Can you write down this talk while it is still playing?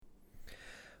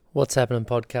What's happening,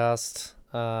 podcast?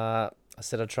 I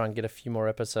said I'd try and get a few more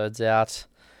episodes out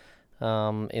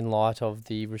in light of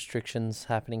the restrictions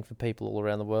happening for people all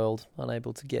around the world,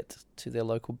 unable to get to their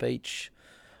local beach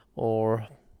or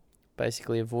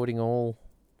basically avoiding all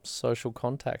social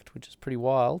contact, which is pretty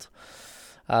wild.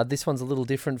 This one's a little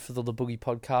different for the Boogie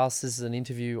podcast. This is an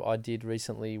interview I did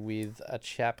recently with a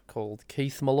chap called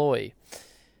Keith Malloy,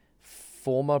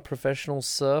 former professional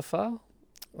surfer,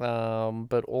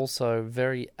 but also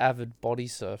very avid body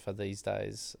surfer these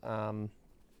days.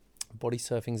 Body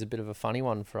surfing's a bit of a funny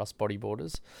one for us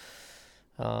bodyboarders.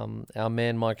 Our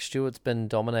man Mike Stewart's been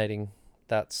dominating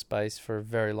that space for a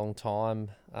very long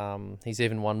time. He's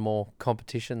even won more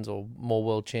competitions or more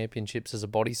world championships as a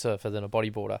body surfer than a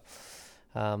bodyboarder.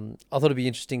 I thought it'd be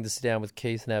interesting to sit down with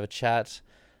Keith and have a chat.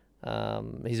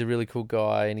 He's a really cool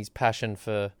guy, and his passion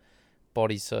for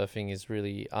body surfing is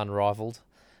really unrivaled.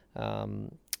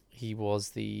 He was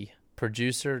the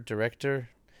producer, director,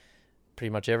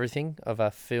 pretty much everything of a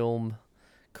film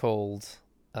called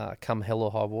Come Hell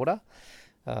or High Water,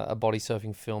 a body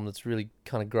surfing film that's really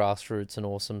kind of grassroots and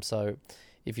awesome. So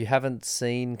if you haven't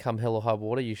seen Come Hell or High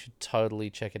Water, you should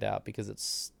totally check it out because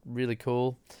it's really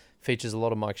cool. Features a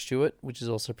lot of Mike Stewart, which is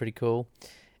also pretty cool.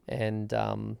 And,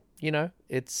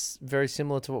 it's very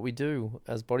similar to what we do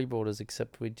as bodyboarders,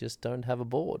 except we just don't have a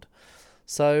board.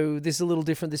 So this is a little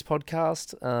different, this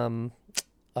podcast.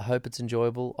 I hope it's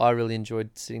enjoyable. I really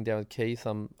enjoyed sitting down with Keith.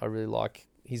 I really like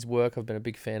his work. I've been a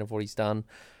big fan of what he's done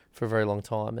for a very long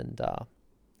time. And,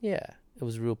 it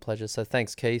was a real pleasure. So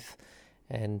thanks, Keith.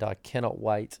 And I cannot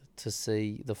wait to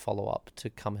see the follow-up to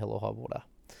Come Hell or High Water.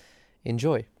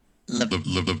 Enjoy. La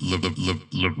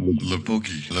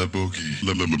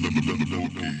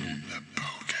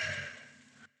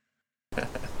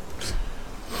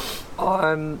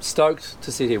I'm stoked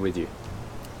to sit here with you.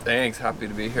 Thanks, happy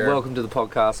to be here. Welcome to the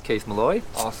podcast, Keith Malloy.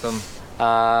 Awesome.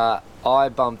 I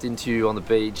bumped into you on the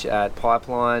beach at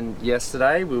Pipeline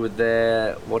yesterday. We were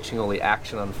there watching all the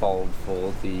action unfold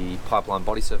for the Pipeline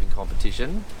body surfing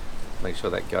competition. Make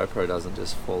sure that GoPro doesn't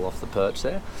just fall off the perch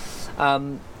there.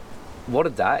 What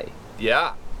a day.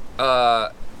 Yeah.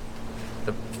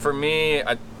 For me,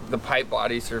 the pipe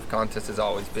body surf contest has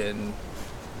always been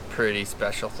a pretty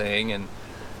special thing, and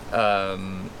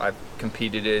I've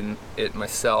competed in it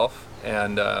myself,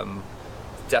 and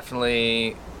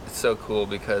definitely it's so cool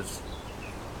because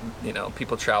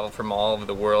people travel from all over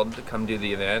the world to come do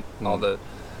the event. All the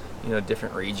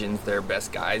different regions, their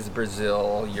best guys: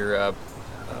 Brazil, Europe,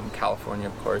 California,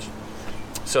 of course.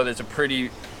 So there's a pretty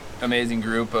amazing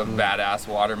group of badass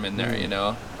watermen there.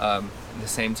 At the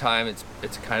same time,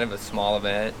 it's kind of a small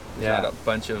event. Yeah. Got a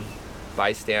bunch of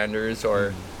bystanders,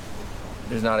 or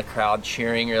there's not a crowd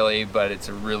cheering really, but it's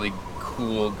a really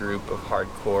cool group of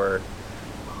hardcore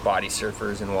body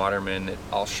surfers and watermen that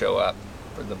all show up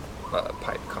for the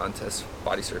pipe contest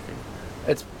body surfing.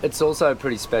 It's also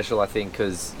pretty special, I think,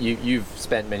 because you've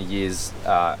spent many years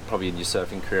probably in your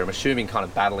surfing career, I'm assuming, kind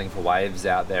of battling for waves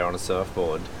out there on a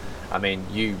surfboard. I mean,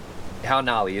 how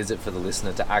gnarly is it for the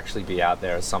listener to actually be out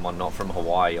there as someone not from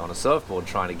Hawaii on a surfboard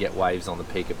trying to get waves on the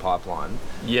peak at Pipeline?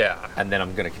 Yeah. And then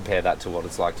I'm going to compare that to what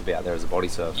it's like to be out there as a body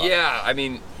surfer. Yeah, I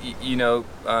mean, the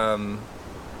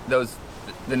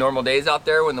normal days out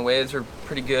there when the waves are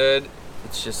pretty good,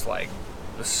 it's just like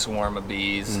a swarm of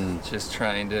bees just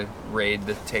trying to raid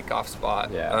the takeoff spot.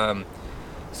 Yeah.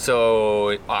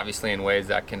 So obviously in ways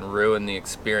that can ruin the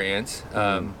experience.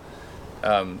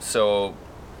 So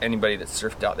anybody that's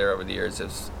surfed out there over the years,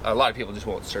 a lot of people just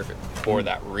won't surf it for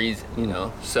that reason,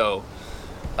 So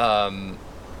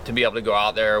to be able to go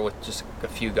out there with just a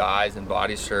few guys and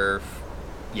body surf,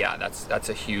 yeah, that's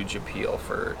a huge appeal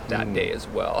for that day as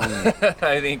well.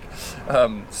 I think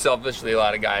selfishly a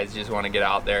lot of guys just want to get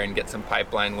out there and get some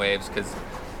pipeline waves because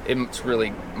it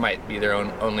really might be their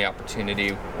only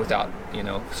opportunity without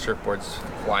surfboards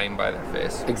flying by their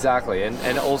face. Exactly,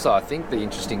 and also I think the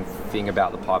interesting thing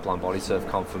about the Pipeline body surf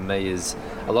comp for me is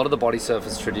a lot of the body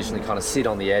surfers traditionally kind of sit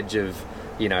on the edge of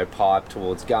pipe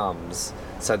towards gums,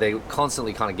 so they're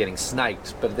constantly kind of getting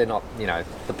snaked, but they're not,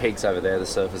 the peak's over there, the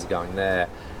surfers are going there,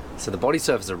 so the body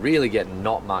surfers are really getting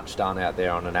not much done out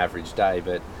there on an average day.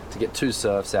 But to get 2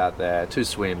 surfs out there, 2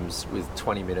 swims with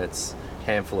 20 minutes,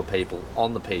 handful of people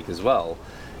on the peak as well,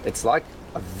 it's like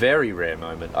a very rare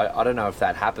moment. I don't know if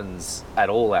that happens at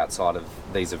all outside of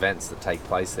these events that take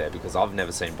place there, because I've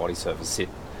never seen body surfers sit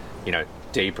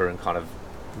deeper and kind of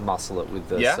muscle it with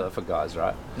the surfer guys,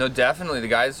 right? No, definitely. The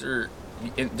guys are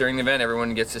during the event,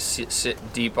 everyone gets to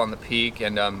sit deep on the peak,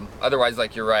 and otherwise,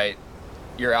 like, you're right,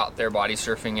 you're out there body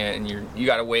surfing it, and you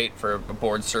got to wait for a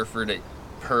board surfer to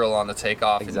pearl on the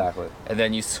takeoff. Exactly. And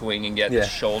then you swing and get the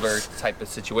shoulder type of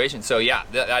situation. So yeah,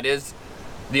 that is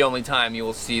the only time you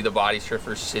will see the body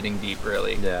surfers sitting deep,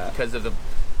 really. Yeah. Because of the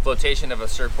flotation of a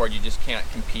surfboard, you just can't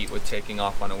compete with taking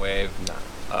off on a wave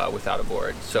without a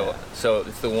board. So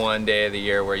it's the one day of the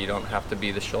year where you don't have to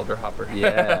be the shoulder hopper.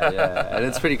 Yeah. And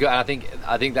it's pretty good. I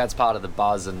think that's part of the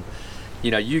buzz. And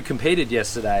you competed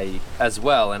yesterday as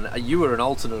well, and you were an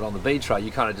alternate on the beach, right?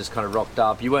 You kind of rocked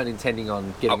up. You weren't intending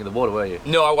on getting in the water, were you?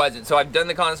 No, I wasn't. So I've done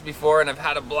the contest before, and I've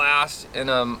had a blast. And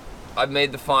I've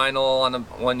made the final on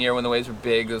one year when the waves were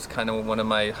big. It was kind of one of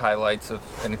my highlights of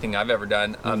anything I've ever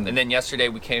done. And then yesterday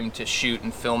we came to shoot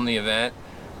and film the event,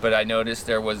 but I noticed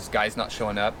there was guys not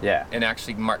showing up. Yeah. And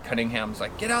actually Mark Cunningham's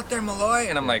like, "Get out there, Malloy,"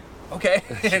 and I'm like, "Okay."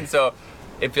 And so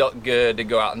it felt good to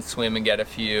go out and swim and get a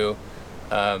few.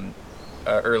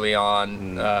 Early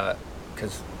on,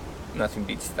 because nothing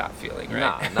beats that feeling,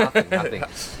 right? Nah, nothing.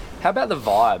 How about the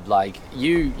vibe? Like,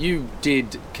 you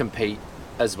did compete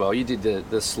as well. You did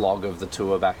the slog of the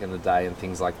tour back in the day and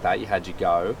things like that. You had your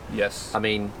go. Yes. I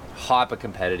mean, hyper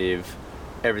competitive.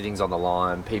 Everything's on the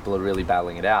line. People are really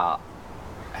battling it out.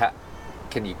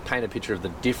 Can you paint a picture of the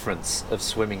difference of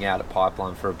swimming out at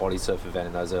Pipeline for a body surf event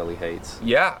in those early heats?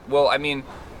 Yeah. Well, I mean,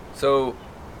 so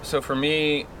for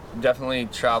me, definitely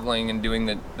traveling and doing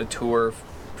the tour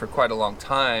for quite a long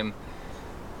time,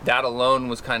 that alone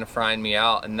was kind of frying me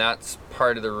out, and that's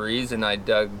part of the reason I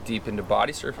dug deep into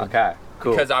body surfing. Okay,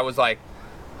 cool. Because I was like,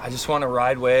 I just want to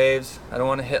ride waves. I don't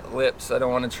want to hit lips. I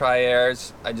don't want to try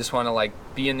airs. I just want to like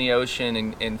be in the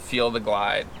ocean and feel the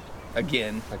glide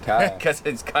again. Okay. Because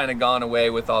it's kind of gone away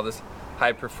with all this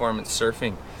high performance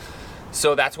surfing.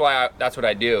 So that's why that's what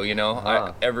I do.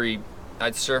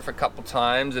 I'd surf a couple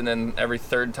times, and then every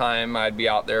third time I'd be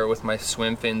out there with my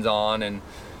swim fins on and,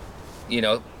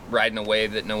 riding a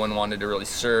wave that no one wanted to really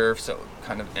surf. So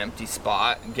kind of empty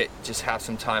spot and just have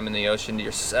some time in the ocean to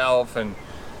yourself and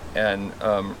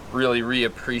really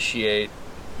reappreciate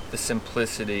the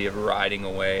simplicity of riding a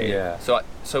wave. Yeah.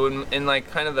 So in like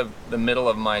kind of the middle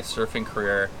of my surfing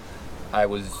career, I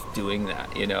was doing that,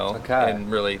 Okay.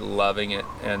 and really loving it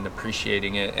and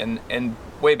appreciating it. And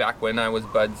way back when I was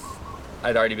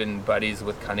I'd already been buddies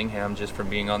with Cunningham just from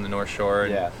being on the North Shore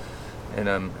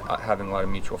and having a lot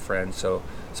of mutual friends. So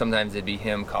sometimes it'd be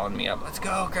him calling me up, "Let's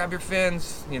go, grab your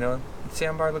fins. The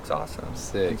sandbar looks awesome."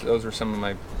 Sick. Those were some of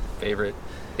my favorite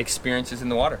experiences in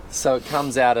the water. So it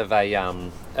comes out of a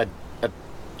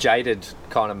jaded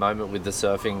kind of moment with the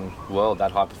surfing world,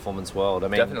 that high performance world. I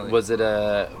mean, Definitely.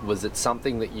 was it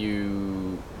something that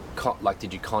you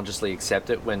did you consciously accept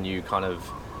it when you kind of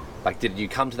did you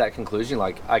come to that conclusion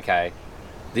like, okay,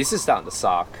 this is starting to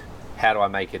suck, how do I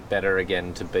make it better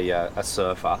again to be a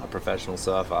surfer, a professional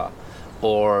surfer?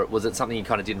 Or was it something you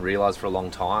kind of didn't realize for a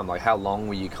long time? Like, how long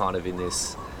were you kind of in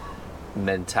this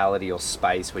mentality or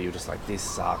space where you're just like, this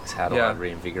sucks, how do I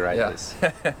reinvigorate this?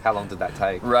 How long did that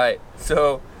take? Right.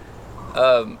 So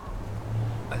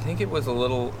I think it was a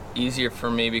little easier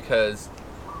for me because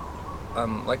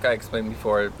like I explained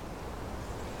before,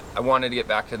 I wanted to get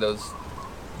back to those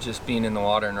just being in the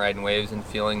water and riding waves and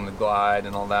feeling the glide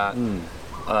and all that.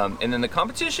 And then the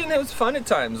competition, it was fun at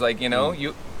times. Like,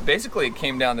 you basically, it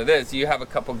came down to this. You have a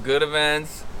couple good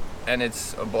events and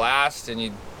it's a blast and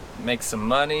you make some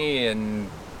money and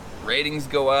ratings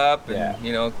go up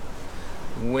and,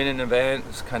 win an event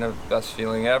is kind of the best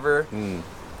feeling ever.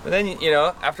 But then,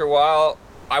 after a while,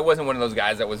 I wasn't one of those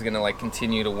guys that was going to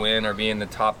continue to win or be in the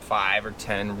top 5 or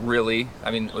 10, really.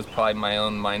 I mean, it was probably my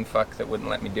own mindfuck that wouldn't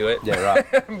let me do it. Yeah, right.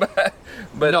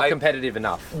 but not competitive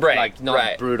enough. Right.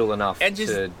 Not brutal enough and to get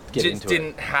into it. Just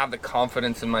didn't have the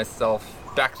confidence in myself.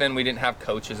 Back then, we didn't have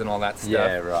coaches and all that stuff.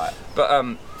 Yeah, right.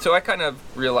 But so I kind of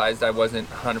realized I wasn't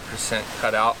 100%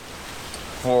 cut out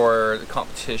for the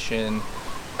competition,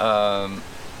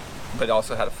 but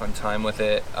also had a fun time with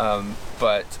it.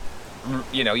 But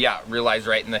realized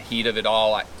right in the heat of it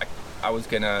all, I was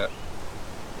gonna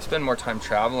spend more time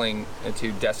traveling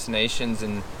into destinations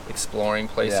and exploring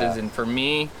places. Yeah. And for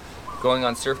me, going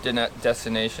on surf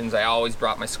destinations, I always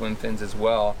brought my swim fins as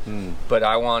well. But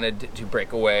I wanted to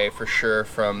break away for sure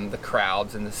from the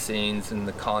crowds and the scenes and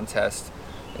the contest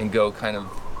and go kind of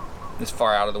as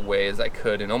far out of the way as I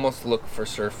could and almost look for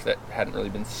surf that hadn't really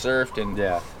been surfed.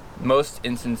 And most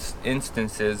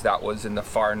instances that was in the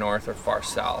far north or far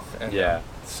south. And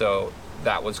so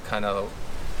that was kind of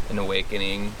an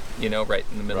awakening, right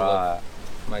in the middle of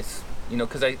my,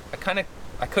 because I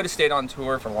could have stayed on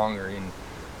tour for longer,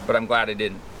 but I'm glad I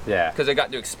didn't. Yeah. Because I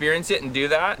got to experience it and do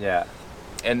that. Yeah.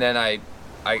 And then I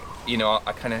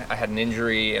had an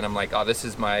injury, and I'm like, oh, this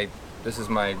is my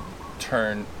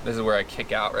This is where I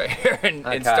kick out right here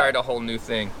and start a whole new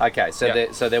thing. Okay,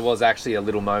 so there was actually a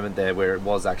little moment there where it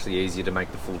was actually easier to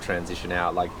make the full transition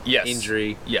out. Like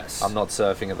injury. Yes. I'm not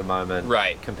surfing at the moment.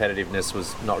 Right. Competitiveness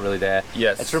was not really there.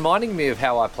 Yes. It's reminding me of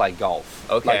how I play golf.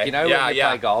 Okay. Like, you know, when you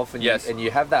play golf and, yes.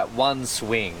 you have that one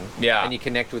swing and you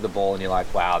connect with the ball and you're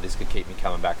like, wow, this could keep me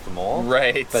coming back for more.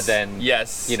 Right. But then,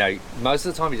 yes. you know, most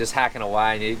of the time you're just hacking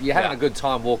away and you're having a good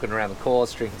time walking around the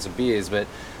course, drinking some beers, but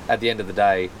at the end of the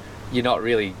day, you're not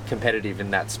really competitive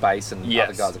in that space, and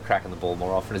other guys are cracking the ball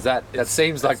more often. That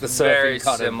seems like the surfing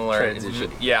kind of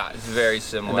transition. It's very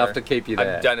similar. Enough to keep you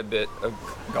there. I've done a bit of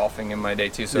golfing in my day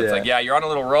too, so it's like, you're on a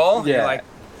little roll, and you're like,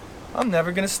 I'm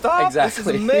never gonna stop. Exactly.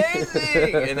 This is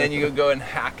amazing. And then you go and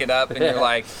hack it up, and you're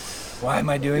like, why am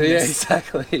I doing this? Yeah,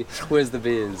 exactly. Where's the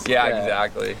beers? Yeah,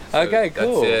 exactly. So okay,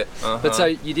 cool. That's it. But so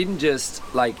you didn't just,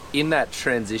 like, in that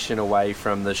transition away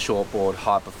from the shortboard,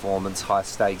 high performance, high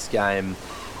stakes game,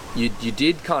 you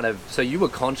did kind of, so you were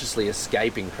consciously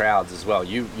escaping crowds as well.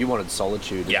 You wanted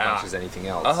solitude as much as anything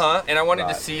else. And I wanted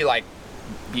to see, like,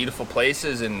 beautiful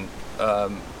places and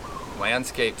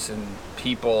landscapes and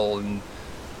people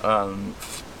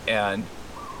and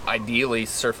ideally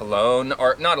surf alone,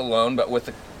 or not alone, but with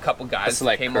a couple guys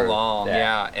that came along.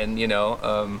 And you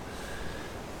know,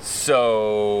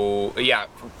 so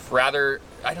rather,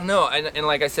 I don't know, and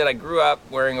like I said, I grew up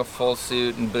wearing a full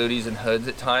suit and booties and hoods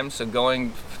at times, so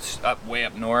going way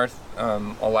up north,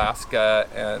 Alaska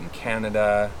and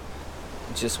Canada,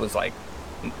 just was like,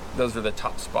 those were the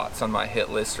top spots on my hit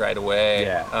list right away.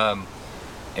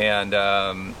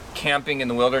 And camping in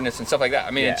the wilderness and stuff like that.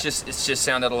 I mean, it just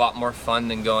sounded a lot more fun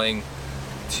than going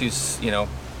to, you know,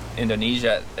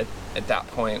 Indonesia at that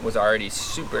point was already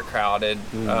super crowded,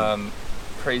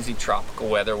 crazy tropical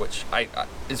weather, which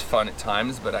is fun at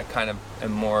times, but I kind of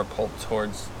am more pulled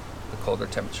towards the colder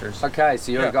temperatures. Okay,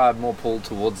 so you're a guy more pulled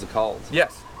towards the cold.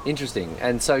 Yes. Interesting.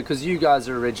 And so, because you guys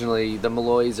are originally, the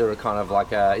Malloys are a kind of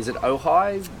like is it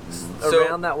Ojai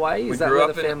around that way? Is that where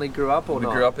the family grew up or not?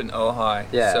 We grew up in Ojai.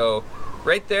 Yeah. So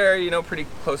right there, you know, pretty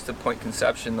close to Point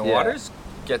Conception, the waters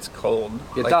gets cold.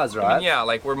 It does, right? I mean,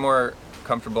 like, we're more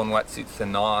comfortable in wetsuits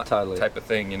than not, type of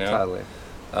thing, you know? Totally.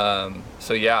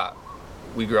 So yeah,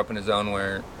 we grew up in a zone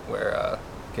where it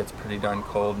gets pretty darn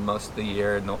cold most of the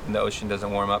year, and the ocean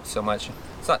doesn't warm up so much.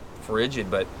 It's not frigid,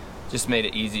 but just made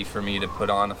it easy for me to put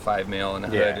on a 5 mil and a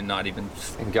hood and not even...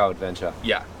 And go adventure.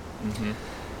 Yeah.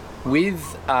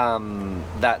 With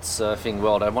that surfing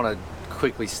world, I want to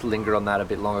quickly linger on that a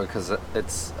bit longer, because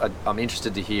I'm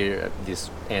interested to hear this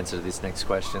answer to this next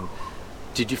question.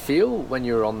 Did you feel when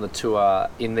you were on the tour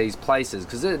in these places,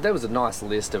 because there was a nice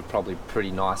list of probably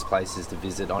pretty nice places to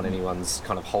visit on anyone's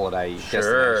kind of holiday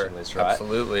destination list, right?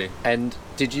 Absolutely. And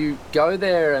did you go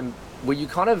there and were you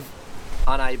kind of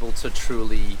unable to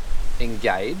truly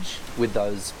engage with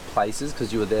those places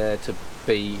because you were there to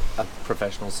be a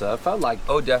professional surfer? Like,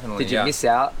 oh, definitely. Did you miss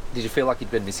out? Did you feel like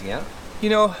you'd been missing out?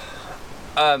 You know,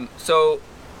 so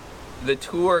the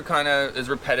tour kind of is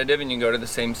repetitive and you go to the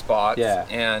same spots. Yeah.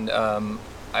 And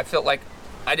I felt like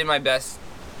I did my best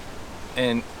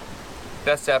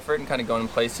effort and kind of going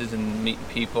places and meeting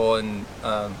people and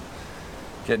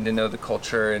getting to know the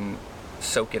culture and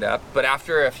soak it up. But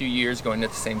after a few years going to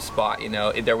the same spot, you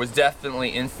know, there was definitely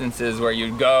instances where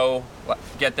you'd go,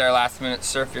 get there last minute,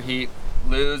 surf your heat,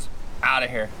 lose, out of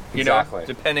here. You know,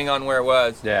 depending on where it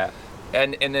was. Yeah.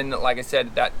 And then, like I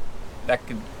said, that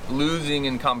could, losing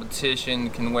in competition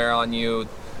can wear on you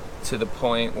to the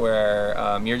point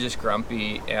where you're just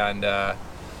grumpy and yeah,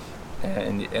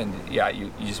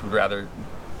 you just would rather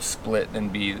split than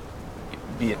be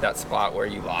at that spot where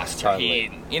you lost your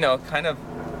heat. You know, kind of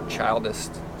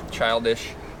childish.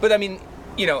 But I mean,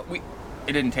 you know,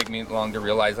 it didn't take me long to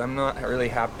realize I'm not really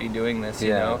happy doing this, you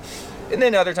know. And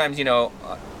then other times, you know,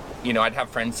 I'd have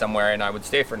friends somewhere and I would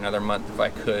stay for another month if I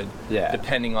could,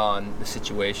 depending on the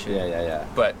situation. Yeah.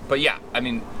 But yeah, I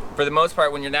mean, for the most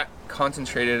part, when you're that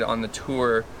concentrated on the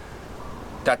tour,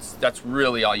 that's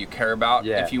really all you care about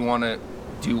if you want to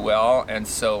do well. And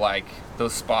so, like,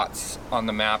 those spots on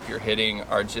the map you're hitting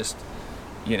are just,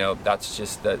 you know, that's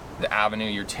just the avenue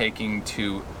you're taking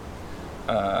to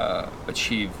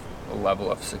achieve a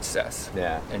level of success.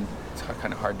 Yeah. And it's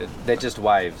kind of hard to... They're just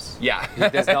waves. Yeah.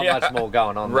 There's not much more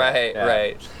going on there.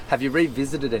 Right. Have you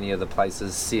revisited any of the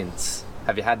places since?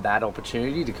 Have you had that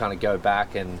opportunity to kind of go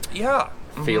back and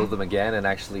feel them again and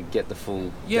actually get the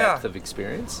full depth of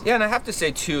experience? Yeah, and I have to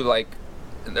say too, like,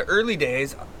 in the early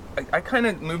days, I kind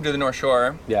of moved to the North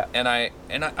Shore. Yeah. And I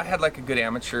had like a good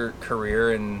amateur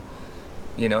career and,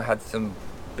 you know, had some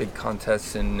big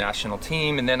contests and national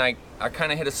team. And then I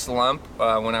kind of hit a slump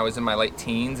when I was in my late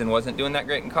teens and wasn't doing that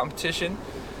great in competition.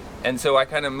 And so I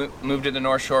kind of moved to the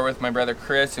North Shore with my brother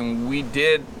Chris, and we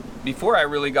did, before I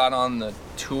really got on the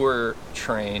tour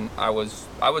train, I was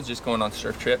just going on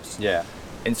surf trips. Yeah.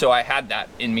 And so I had that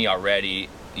in me already,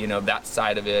 you know, that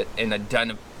side of it, and I'd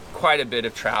done quite a bit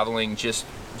of traveling, just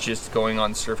going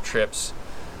on surf trips,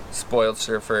 spoiled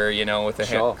surfer, you know, with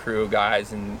a crew of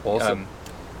guys, and awesome.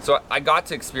 So I got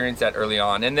to experience that early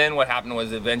on, and then what happened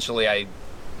was eventually I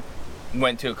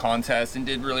went to a contest and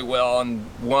did really well and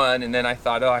won, and then I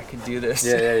thought, oh, I could do this.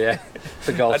 Yeah.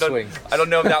 The golf swing. I don't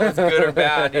know if that was good or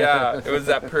bad. Yeah, it was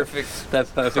that perfect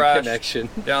connection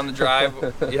down the drive.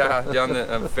 Yeah, down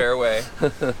the fairway,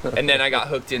 and then I got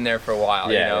hooked in there for a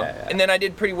while. Yeah, you know, yeah. And then I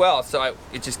did pretty well, so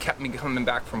it just kept me coming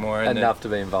back for more. And enough to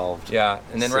be involved. Yeah,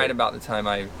 and then right about the time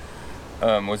I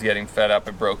was getting fed up,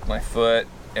 I broke my foot,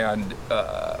 and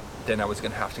then I was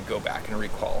gonna have to go back and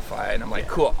requalify, and I'm like,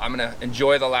 cool, I'm gonna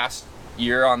enjoy the last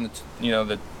year on the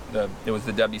it was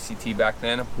the WCT back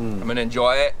then. I'm gonna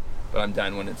enjoy it, but I'm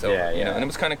done when it's over. You know, and it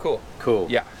was kind of cool.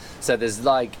 Yeah. So there's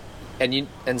like, and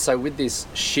so with this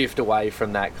shift away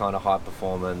from that kind of high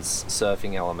performance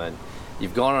surfing element,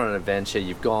 you've gone on an adventure,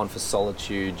 you've gone for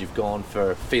solitude, you've gone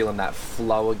for feeling that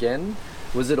flow again.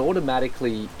 Was it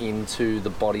automatically into the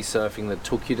body surfing that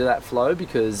took you to that flow?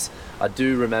 Because I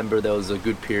do remember there was a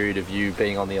good period of you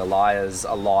being on the Elias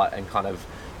a lot and kind of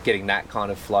getting that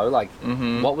kind of flow. Like,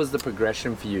 what was the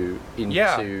progression for you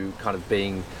into kind of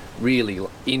being really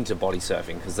into body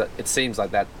surfing? Because it seems like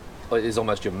that is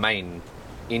almost your main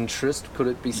interest, could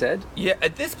it be said? Yeah,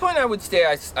 at this point I would say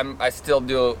I still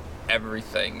do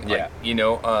everything. Yeah. Like, you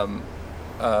know,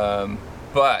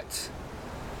 but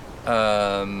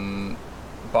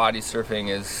body surfing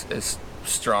is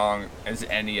strong as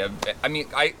any of it. I mean,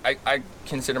 I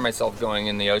consider myself going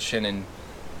in the ocean, and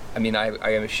I mean,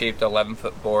 I have a shaped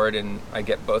 11-foot board, and I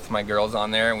get both my girls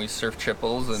on there, and we surf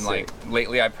triples, and like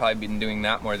lately I've probably been doing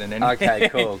that more than anything. Okay,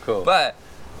 cool. But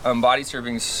body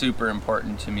surfing is super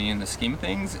important to me in the scheme of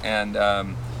things, and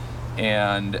I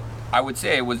would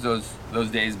say it was those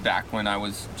days back when I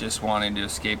was just wanting to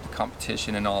escape the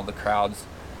competition and all the crowds,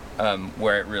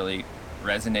 where it really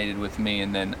resonated with me,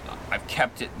 and then I've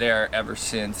kept it there ever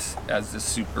since as a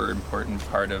super important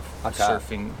part of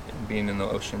surfing and being in the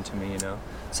ocean to me, you know.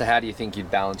 So how do you think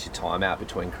you'd balance your time out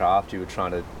between craft? You were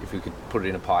trying to, if we could put it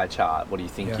in a pie chart, what do you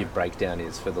think your breakdown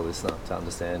is for the listener to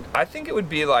understand? I think it would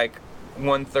be like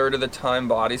 1/3 of the time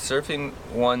body surfing,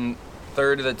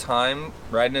 1/3 of the time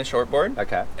riding a shortboard.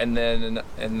 Okay. And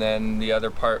then the other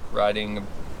part riding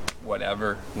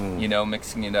whatever, you know,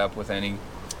 mixing it up with any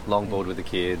longboard with the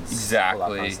kids. Exactly. All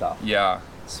that kind of stuff. Yeah.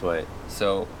 Sweet.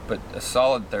 So, but a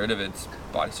solid third of it's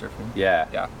body surfing.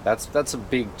 Yeah. That's a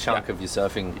big chunk of your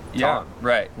surfing time. Yeah.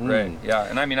 Right. Yeah.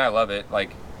 And I mean, I love it.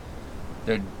 Like,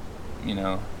 you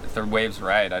know, if the wave's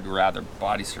right, I'd rather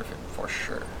body surf it for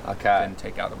sure. Okay. Than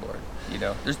take out a board. You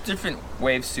know, there's different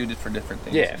waves suited for different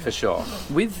things. Yeah, for sure.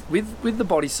 With the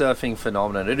body surfing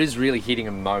phenomenon, it is really hitting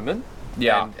a moment.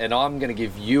 Yeah. And I'm going to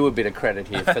give you a bit of credit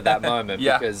here for that moment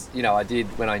because, you know, I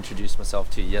did, when I introduced myself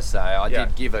to you yesterday, I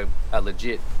did give a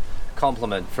legit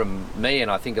compliment from me, and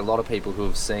I think a lot of people who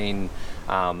have seen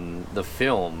the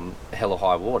film Hell or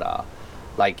High Water,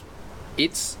 like,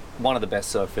 it's one of the best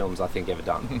surf films I think ever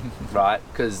done, right?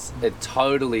 Because it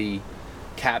totally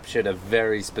captured a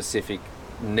very specific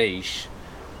niche,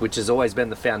 which has always been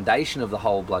the foundation of the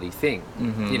whole bloody thing.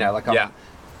 You know, like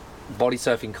body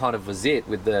surfing kind of was it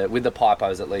with the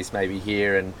pipos, at least maybe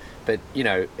here, but you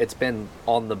know, it's been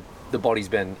on the body's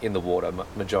been in the water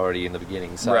majority in the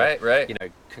beginning. So right. You know,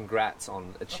 congrats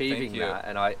on achieving you. that.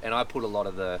 And I put a lot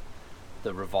of the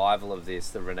revival of this,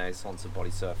 the renaissance of body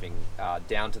surfing,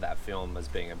 down to that film as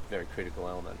being a very critical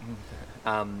element.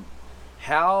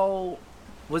 How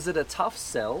was it a tough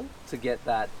sell to get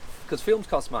that? Because films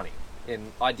cost money,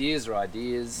 and ideas are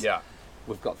ideas. Yeah.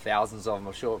 We've got thousands of them.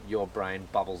 I'm sure your brain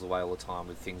bubbles away all the time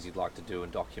with things you'd like to do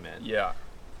and document. Yeah.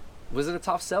 Was it a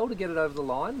tough sell to get it over the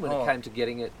line when it came to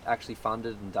getting it actually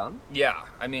funded and done? Yeah.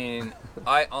 I mean,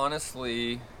 I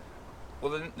honestly,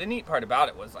 well, the neat part about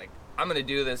it was like, I'm going to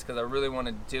do this because I really want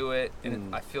to do it,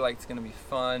 and I feel like it's going to be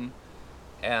fun,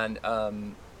 and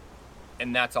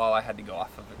that's all I had to go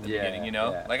off of at the beginning, you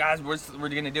know? Like, we're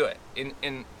going to do it.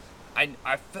 And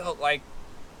I felt like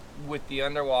with the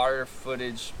underwater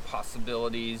footage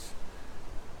possibilities,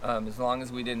 as long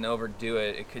as we didn't overdo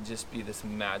it, it could just be this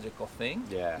magical thing.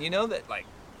 Yeah. You know, that like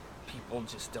people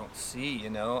just don't see, you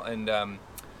know? And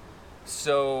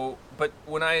so, but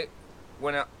when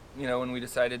we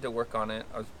decided to work on it,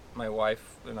 I was my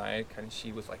wife and I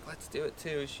she was like, let's do it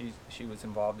too. She was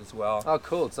involved as well. Oh,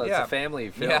 cool. So it's a family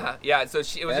film. Yeah. So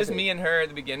it was just me and her at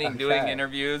the beginning doing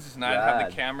interviews, and I'd have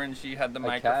the camera and she had the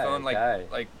microphone.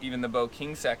 Like even the Bo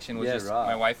King section was just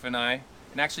my wife and I.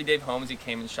 And actually Dave Holmes, he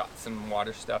came and shot some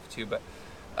water stuff too. But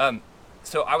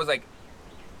so I was like,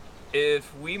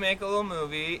 if we make a little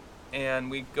movie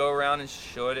and we go around and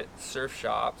show it at surf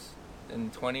shops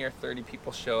and 20 or 30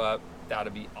 people show up,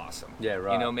 that'd be awesome. Yeah,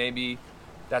 right. You know, maybe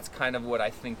that's kind of what I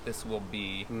think this will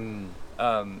be.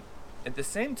 At the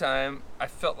same time, I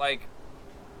felt like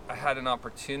I had an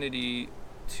opportunity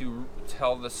to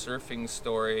tell the surfing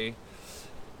story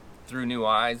through new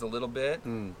eyes a little bit,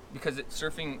 because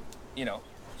surfing, you know,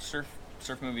 surf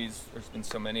movies, there's been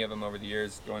so many of them over the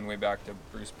years, going way back to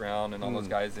Bruce Brown and all those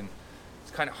guys, and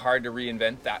it's kind of hard to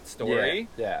reinvent that story.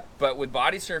 Yeah. But with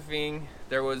body surfing,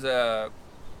 there was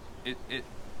it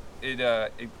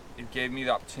gave me the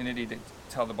opportunity to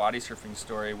tell the body surfing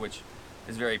story, which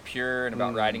is very pure and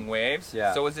about riding waves.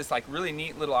 Yeah. So it was this like really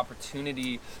neat little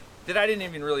opportunity that I didn't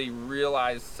even really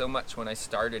realize so much when I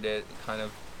started it. It kind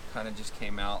of just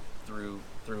came out through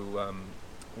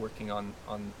working on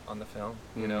the film,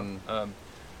 you know.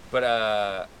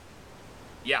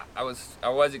 Yeah, I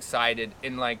was excited,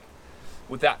 and like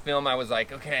with that film I was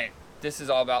like, okay, this is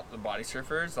all about the body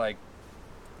surfers. Like,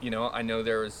 you know, I know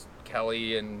there was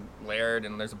Kelly and Laird,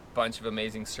 and there's a bunch of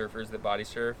amazing surfers that body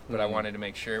surf, but I wanted to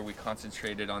make sure we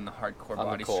concentrated on the hardcore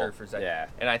body surfers.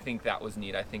 And I think that was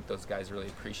neat. I think those guys really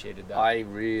appreciated that. I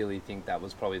really think that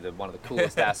was probably one of the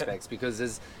coolest aspects, because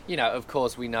there's, you know, of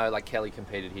course we know like Kelly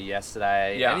competed here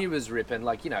yesterday, and he was ripping.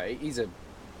 Like, you know, he's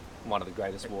one of the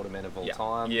greatest watermen of all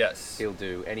time. Yes. He'll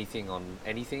do anything on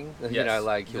anything. Yes. You know,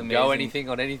 like he'll go anything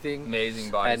on anything. Amazing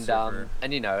body surfer.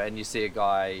 And you know, and you see a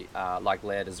guy like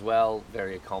Laird as well,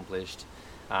 very accomplished.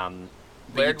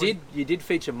 But you did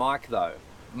feature Mike though,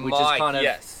 which is kind of,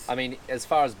 I mean, as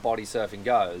far as body surfing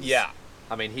goes. Yeah.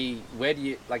 I mean, where do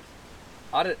you like?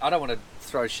 I don't want to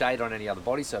throw shade on any other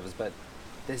body surfers, but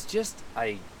there's just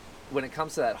when it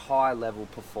comes to that high level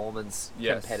performance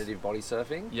competitive body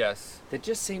surfing, there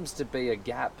just seems to be a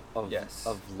gap of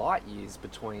light years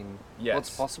between what's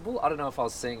possible. I don't know if I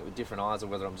was seeing it with different eyes or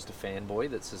whether I'm just a fanboy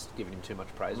that's just giving him too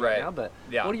much praise right now, but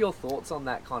what are your thoughts on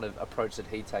that kind of approach that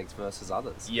he takes versus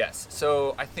others? Yes,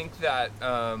 so I think that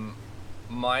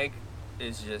Mike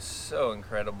is just so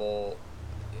incredible.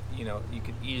 You know, you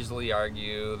could easily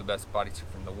argue the best body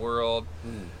surfer in the world.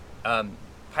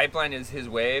 Pipeline is his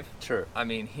wave. True. I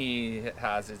mean, he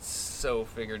has it so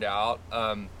figured out.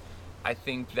 I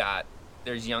think that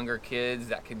there's younger kids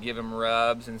that could give him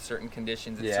rubs in certain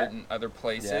conditions at certain other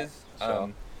places. Yeah,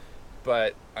 sure.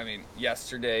 But, I mean,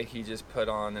 yesterday he just put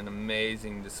on an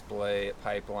amazing display at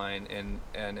Pipeline, and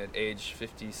at age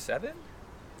 57?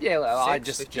 Yeah, I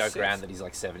just joke around that he's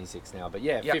like 76 now, but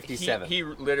 57. He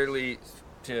literally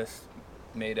just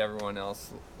made everyone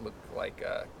else look like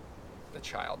the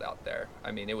child out there.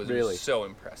 I mean, it was really so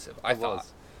impressive. I thought,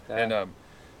 and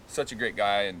such a great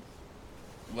guy, and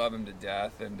love him to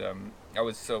death. And I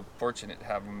was so fortunate to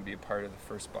have him be a part of the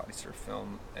first Body Surf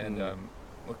film, and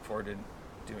look forward to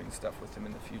doing stuff with him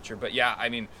in the future. But yeah, I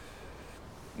mean,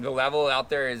 the level out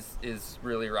there is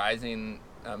really rising.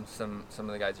 Some of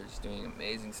the guys are just doing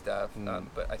amazing stuff.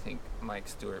 But I think Mike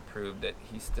Stewart proved that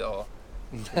he's still.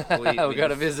 We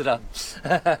got a visitor.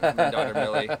 My daughter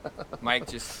Millie. Mike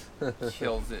just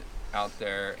kills it out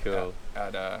there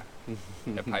at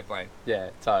Pipeline.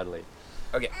 Yeah, totally.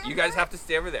 Okay, you guys have to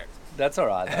stay over there. That's all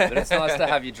right, though, but it's nice to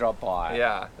have you drop by.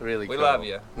 Yeah, really cool. We love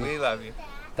you. We love you.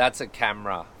 That's a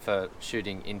camera for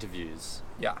shooting interviews.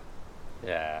 Yeah.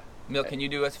 Yeah. Mil, can you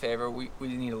do us a favor? We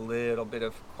need a little bit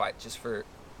of quiet just for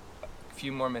a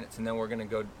few more minutes, and then we're gonna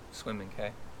go swimming,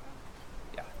 okay?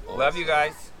 Yeah. Love you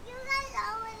guys.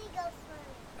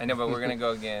 I know, but we're going to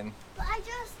go again. But I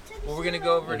just took we're going to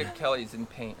go over to Kelly's and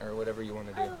paint or whatever you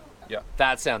want to do. Yeah.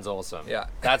 That sounds awesome. Yeah.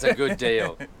 That's a good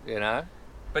deal, you know?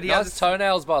 But he has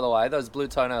toenails, by the way. Those blue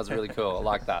toenails are really cool. I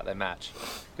like that. They match.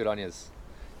 Good on yous.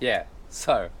 Yeah.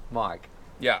 So, Mike.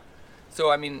 Yeah.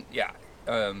 So, I mean,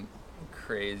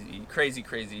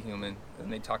 crazy human.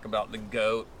 And they talk about the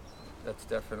GOAT. That's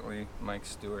definitely Mike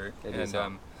Stewart. It is.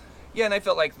 And I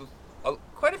felt like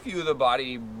quite a few of the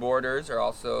bodyboarders are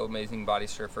also amazing body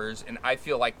surfers, and I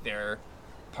feel like they're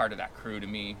part of that crew to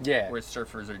me. Yeah. Where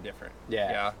surfers are different.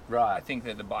 Yeah. Right. I think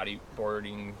that the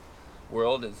bodyboarding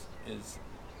world is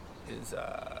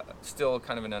still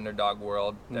kind of an underdog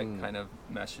world that kind of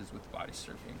meshes with body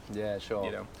surfing. Yeah, sure.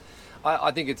 You know. I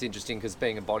think it's interesting because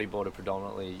being a bodyboarder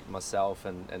predominantly myself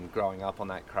and growing up on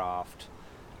that craft,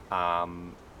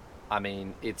 I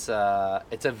mean, it's a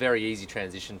very easy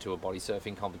transition to a body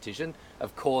surfing competition.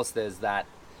 Of course, there's that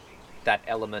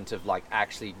element of like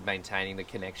actually maintaining the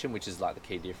connection, which is like the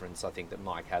key difference I think that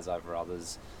Mike has over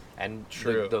others. And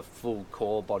the full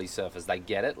core body surfers, they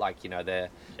get it. Like, you know,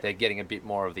 they're getting a bit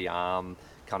more of the arm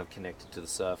kind of connected to the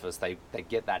surface. They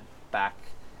get that back,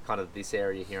 kind of this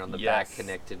area here on the back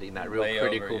connected in that real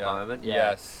critical moment.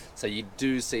 Yes. So you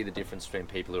do see the difference between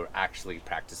people who are actually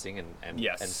practicing and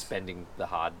spending the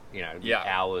hard, you know,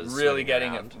 hours. Really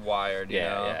getting around. it wired,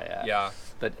 Yeah.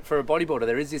 But for a bodyboarder,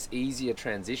 there is this easier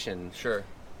transition. Sure.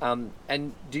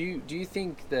 And do you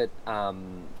think that,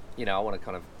 you know, I want to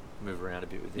kind of move around a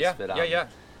bit with this. But,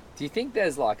 do you think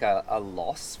there's like a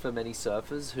loss for many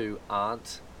surfers who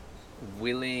aren't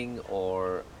willing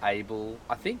or able?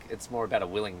 I think it's more about a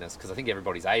willingness, because I think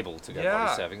everybody's able to go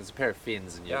body surfing. There's a pair of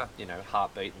fins and your you know,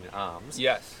 heartbeat and your arms.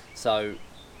 Yes. So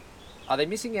are they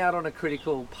missing out on a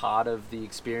critical part of the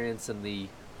experience and the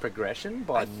progression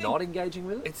by not engaging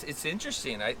with it? It's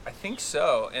interesting. I think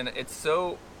so. And it's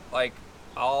so, like,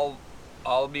 I'll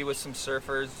be with some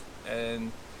surfers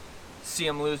and see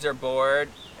them lose their board,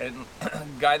 and a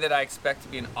guy that I expect to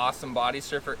be an awesome body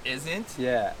surfer isn't.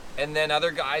 Yeah. And then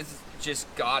other guys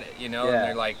just got it, you know, and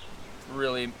they're like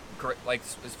really great, like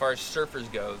as far as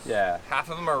surfers goes. Yeah.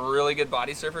 Half of them are really good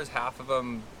body surfers, half of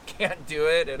them can't do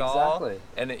it at all. Exactly.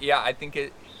 And I think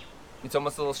it's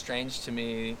almost a little strange to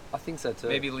me. I think so too.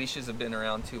 Maybe leashes have been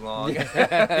around too long. You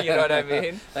know what I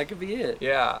mean? That could be it.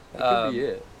 Yeah. That could be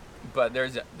it. But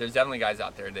there's definitely guys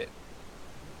out there that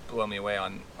blow me away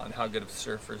on how good of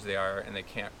surfers they are, and they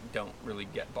don't really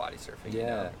get body surfing. Yeah. You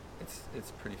know?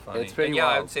 It's pretty funny. It's pretty and I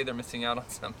wild. would say they're missing out on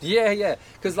something. Yeah.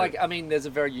 Because like, I mean, there's a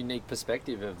very unique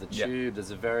perspective of the tube. There's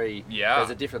there's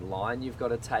a different line you've got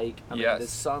to take. I mean, there's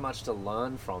so much to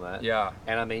learn from it. Yeah.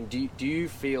 And I mean, do you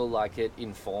feel like it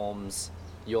informs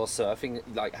your surfing?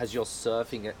 Like, has your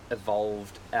surfing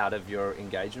evolved out of your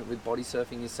engagement with body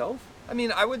surfing yourself? I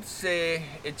mean, I would say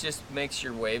it just makes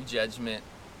your wave judgment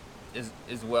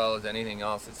as well as anything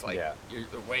else. It's like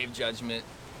the wave judgment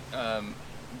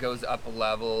goes up a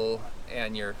level,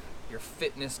 and your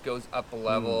fitness goes up a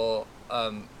level.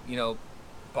 You know,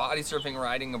 body surfing,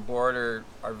 riding a board,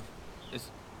 is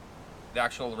the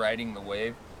actual riding the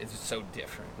wave is so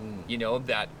different. You know,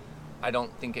 that I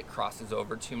don't think it crosses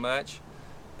over too much,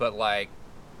 but like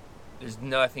there's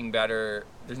nothing better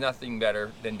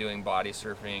than doing body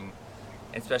surfing,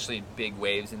 especially big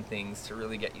waves and things, to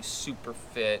really get you super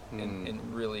fit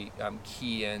and really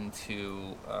key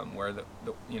into where the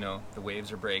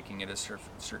waves are breaking at a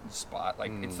certain spot.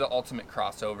 Like it's the ultimate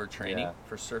crossover training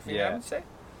for surfing, I would say.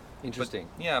 Interesting.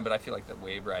 But I feel like the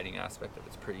wave riding aspect of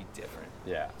it's pretty different.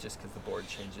 Yeah. Just because the board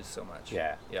changes so much.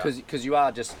 Yeah. Because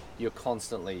you're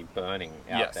constantly burning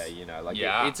out there. You know, like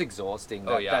it's exhausting.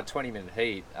 That 20-minute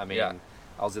heat. I mean.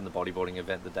 I was in the bodyboarding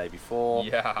event the day before.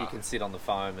 You can sit on the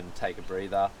foam and take a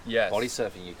breather. Body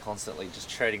surfing, you're constantly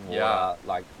just treading water,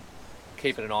 like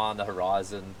keeping an eye on the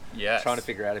horizon, trying to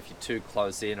figure out if you're too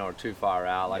close in or too far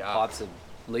out. Like pipes are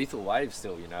lethal waves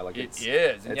still, you know. Like it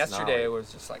is. And yesterday gnarly. It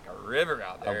was just like a river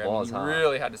out there. You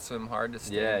really had to swim hard to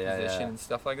stay in position and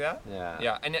stuff like that.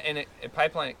 And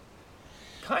pipeline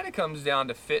kind of comes down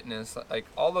to fitness. Like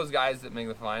all those guys that make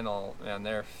the final, man,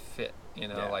 they're fit. You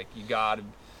know, like you got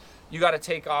to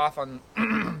take off on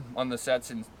on the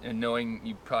sets and knowing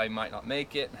you probably might not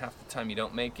make it, and half the time you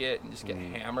don't make it and just get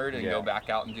hammered and go back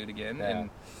out and do it again. And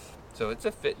so it's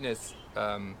a fitness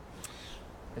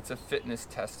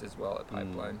test as well at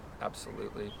Pipeline.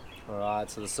 Absolutely. All right,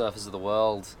 so the surfers of the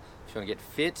world, if you want to get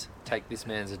fit, take this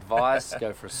man's advice,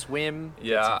 go for a swim,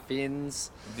 get some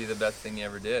fins. It'd be the best thing you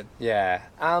ever did. Yeah.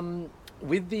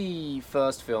 With the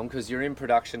first film, because you're in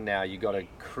production now, you got a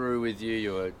crew with you,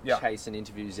 you were chasing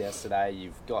interviews yesterday,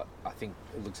 you've got, I think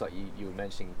it looks like you were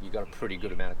mentioning, you got a pretty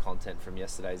good amount of content from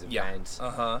yesterday's event.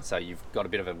 So you've got a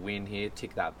bit of a win here,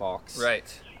 tick that box.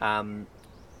 Right.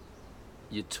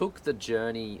 You took the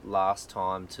journey last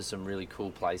time to some really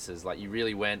cool places. Like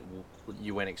you went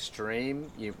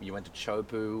extreme. You went to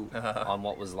Chopu on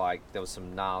what was like, there was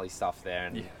some gnarly stuff there,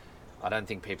 and I don't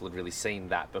think people had really seen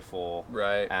that before.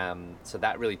 Right. So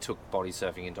that really took body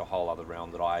surfing into a whole other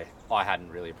realm that I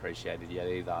hadn't really appreciated yet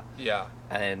either. Yeah.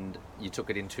 And you took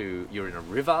it into, you're in a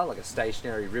river, like a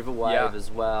stationary river wave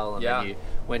as well. And then you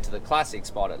went to the classic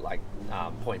spot at like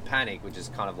Point Panic, which is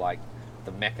kind of like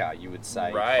the mecca, you would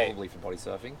say, probably for body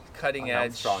surfing. Cutting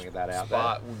edge throwing that out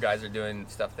spot where guys are doing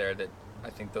stuff there that I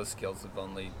think those skills have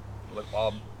only,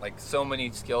 so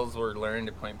many skills were learned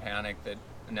at Point Panic that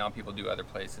now people do other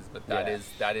places, but that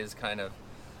is kind of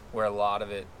where a lot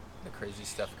of it, the crazy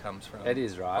stuff comes from. It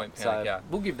is, right? Point Panic, so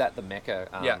we'll give that the mecca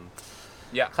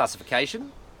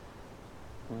classification.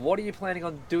 what are you planning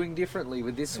on doing differently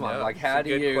with this one? know, Like, it's a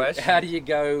good question. how do you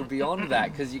go beyond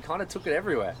that? Because you kind of took it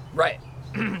everywhere. Right.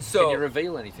 So, can you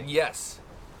reveal anything? Yes.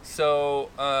 So,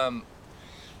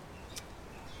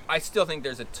 I still think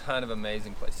there's a ton of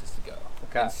amazing places to go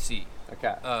and see.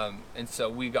 Okay. And so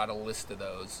we got a list of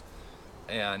those,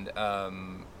 and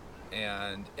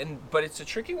but it's a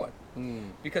tricky one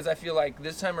because I feel like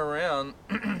this time around,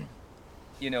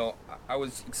 you know, I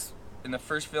was in the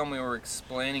first film we were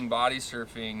explaining body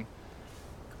surfing,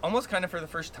 almost kind of for the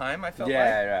first time. I felt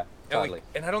yeah, totally.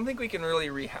 And I don't think we can really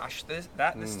rehash this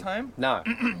time. No,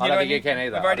 I don't think you can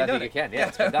either. We've already I don't done think you can. Yeah,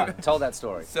 it's been done. Told that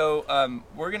story. So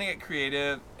we're gonna get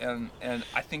creative, and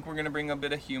I think we're gonna bring a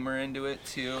bit of humor into it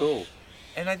too. Cool.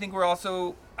 And I think we're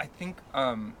also,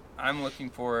 I'm looking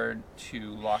forward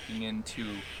to locking into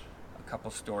a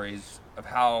couple stories of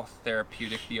how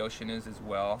therapeutic the ocean is as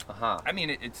well. I mean,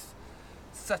 it's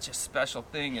such a special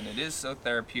thing, and it is so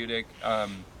therapeutic.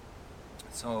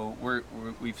 So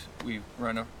we've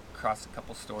run across a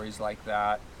couple stories like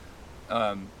that.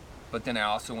 But then I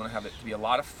also want to have it to be a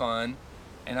lot of fun,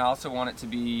 and I also want it to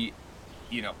be,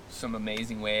 you know, some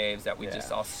amazing waves that we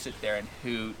just all sit there and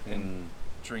hoot and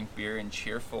drink beer and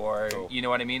cheer for. Cool. You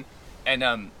know what I mean? And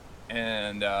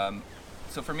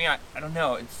so for me, I don't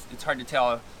know. It's hard to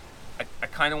tell. I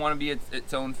kind of want to be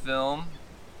its own film,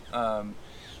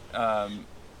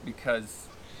 because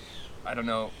I don't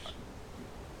know.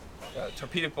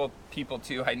 Torpedo People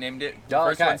 2, I named it. The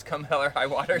first one's Come Hell or High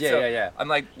Water. Yeah. I'm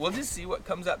like, we'll just see what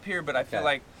comes up here. But I feel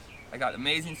like I got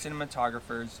amazing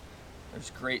cinematographers. There's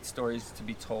great stories to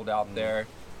be told out there.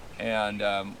 And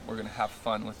we're going to have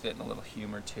fun with it and a little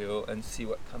humor too and see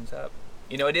what comes up.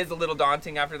 You know, it is a little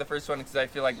daunting after the first one because I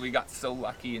feel like we got so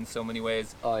lucky in so many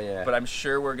ways. Oh, yeah. But I'm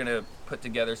sure we're going to put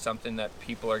together something that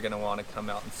people are going to want to come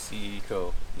out and see.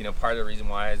 Cool. You know, part of the reason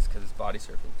why is because it's body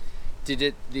surfing.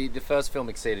 Did the first film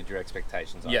exceeded your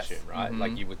expectations, I assume, right? Mm-hmm.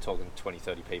 Like you were talking 20,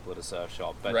 30 people at a surf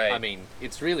shop. But, right. I mean,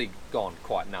 it's really gone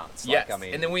quite nuts. Yes, Like, I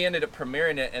mean, and then we ended up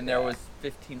premiering it, and there was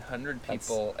 1,500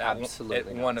 people at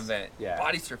one event. Yeah.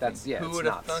 Body surfing. Who would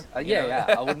have thunk?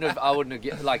 I wouldn't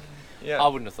have like. I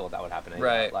wouldn't have thought that would happen either.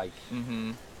 Right. Like,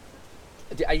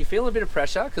 are you feeling a bit of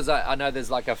pressure? Because I know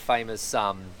there's like a famous,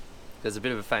 there's a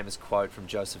bit of a famous quote from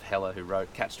Joseph Heller, who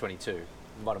wrote Catch-22,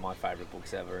 one of my favourite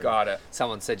books ever. Got it.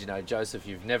 Someone said, you know, Joseph,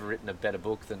 you've never written a better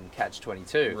book than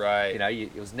Catch-22. Right. You know,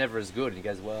 it was never as good. And he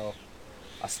goes, well,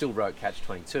 I still wrote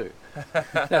Catch-22.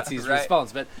 That's his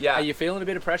response. But are you feeling a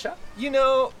bit of pressure? You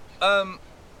know,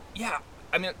 yeah.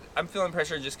 I mean, I'm feeling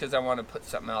pressure just because I want to put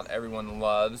something out everyone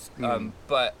loves.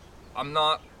 But I'm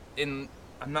not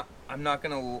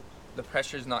gonna. The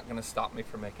pressure's not gonna stop me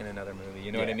from making another movie.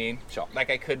 You know what I mean? Sure. Like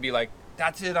I could be like,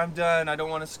 that's it, I'm done. I don't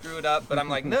want to screw it up. But I'm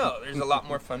like, no. There's a lot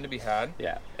more fun to be had.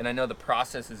 Yeah. And I know the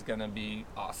process is gonna be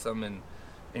awesome and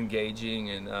engaging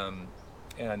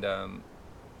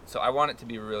so I want it to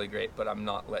be really great. But I'm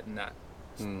not letting that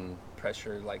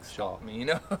pressure like stop me. You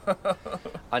know.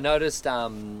 I noticed.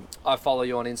 I follow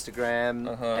you on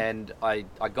Instagram, and I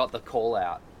got the call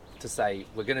out to say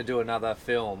we're going to do another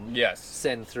film. Yes.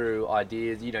 Send through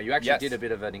ideas. You know, you actually did a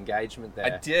bit of an engagement there.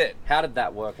 I did. How did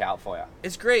that work out for you?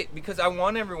 It's great because I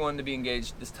want everyone to be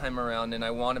engaged this time around, and I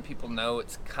want people to know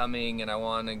it's coming, and I've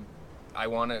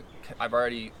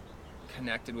already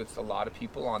connected with a lot of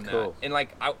people on that. Cool. And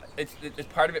like, it's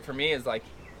part of it for me is like,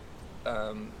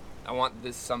 I want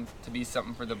this to be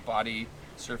something for the body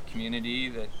surf community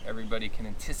that everybody can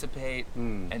anticipate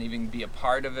and even be a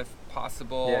part of if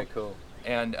possible. Yeah, cool.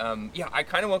 And I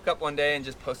kind of woke up one day and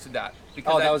just posted that.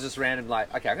 Because that was just random,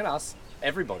 like, okay, I'm going to ask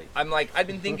everybody. I'm like, I've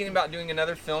been thinking about doing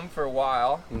another film for a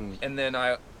while, and then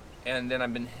I've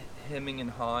been hemming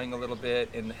and hawing a little bit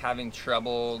and having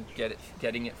trouble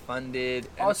getting it funded.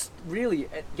 Oh, really?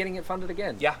 Getting it funded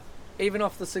again? Yeah. Even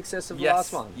off the success of the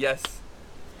last one? Yes.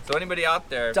 So anybody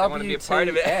out there, if they want to be a part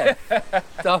of it.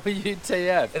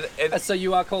 WTF. So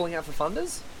you are calling out for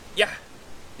funders? Yeah.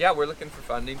 Yeah, we're looking for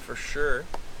funding for sure.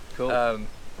 Cool. I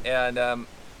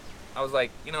was like,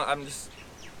 you know, I'm just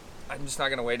not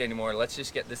gonna wait anymore. Let's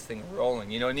just get this thing rolling,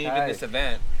 you know. And even this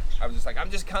event, I was just like, I'm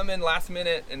just coming last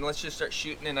minute, and let's just start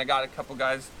shooting. And I got a couple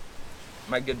guys,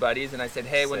 my good buddies, and I said,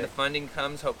 hey, when the funding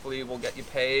comes, hopefully we'll get you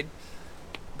paid.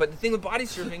 But the thing with body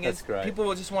surfing is people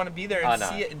will just want to be there and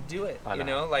see it and do it, you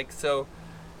know. Like so,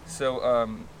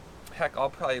 heck, I'll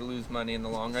probably lose money in the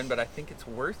long run, but I think it's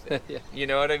worth it. Yeah. You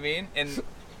know what I mean? And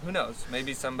who knows?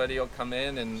 Maybe somebody will come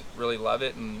in and really love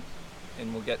it, and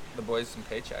we'll get the boys some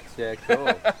paychecks. Yeah,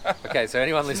 cool. Okay, so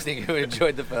anyone listening who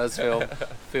enjoyed the first film,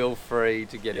 feel free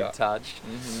to get in touch.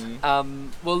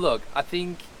 Well, look, I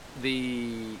think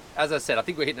as I said, I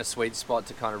think we're hitting a sweet spot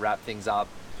to kind of wrap things up.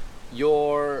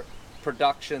 Your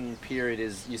production period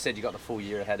is, you said you got the full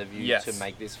year ahead of you Yes. to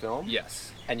make this film?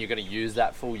 Yes. And you're going to use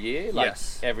that full year? Like,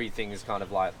 Yes. everything is kind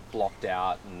of like blocked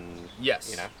out and, Yes.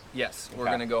 you know? Yes. We're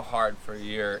Okay. going to go hard for a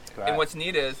year. Great. And what's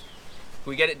neat is, if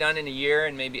we get it done in a year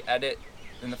and maybe edit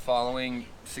in the following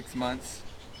 6 months,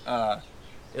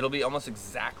 it'll be almost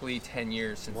exactly 10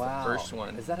 years since Wow. the first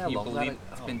one. Is that how Can you long believe that-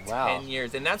 it? It's oh, been wow. 10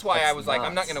 years. And that's why That's I was like,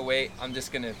 I'm not nuts. going to wait. I'm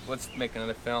just going to, let's make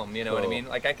another film. You know what I Cool. mean?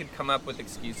 Like, I could come up with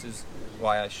excuses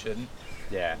why I shouldn't.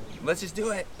 Yeah. Let's just do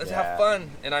it. Let's Yeah. have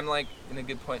fun. And I'm like in a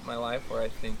good point in my life where I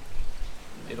think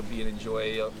it'll be an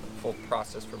enjoyable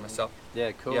process for myself.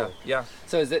 Yeah, cool. Yeah, yeah.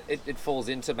 So is it falls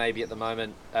into maybe at the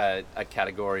moment a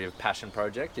category of passion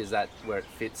project? Is that where it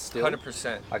fits still?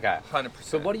 100%. Okay. 100%.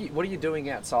 So what are you doing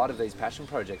outside of these passion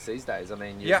projects these days? I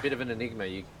mean, you're Yeah. a bit of an enigma.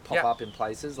 You pop Yeah. up in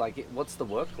places. Like, what's the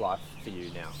work life for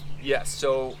you now? Yes.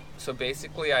 So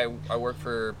basically, I work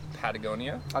for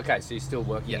Patagonia. Okay, so you're still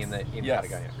working Yes. in Yes.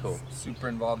 Patagonia. Cool. Super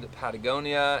involved at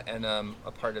Patagonia and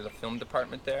a part of the film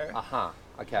department there.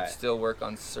 Okay. Still work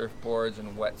on surfboards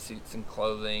and wetsuits and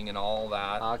clothing and all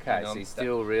that. Okay, you know, so you're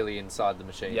still really inside the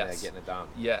machine Yes. there, getting it done.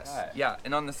 Yes. Okay. Yeah.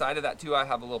 And on the side of that too, I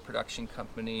have a little production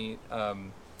company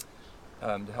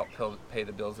to help pay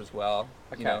the bills as well.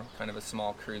 Okay. You know, kind of a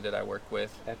small crew that I work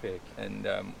with, Epic. and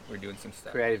we're doing some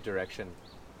stuff. Creative direction.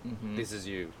 Mhm. This is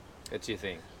you. It's your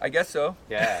thing. I guess so.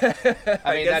 Yeah.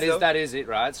 I mean, guess so. that is it,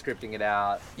 right? Scripting it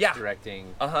out. Yeah.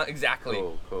 Directing. Exactly.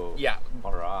 Cool. Yeah.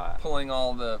 All right. Pulling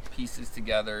all the pieces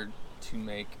together to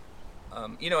make,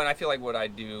 you know, and I feel like what I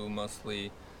do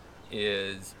mostly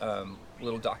is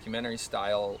little documentary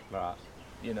style. Right.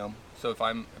 You know, so if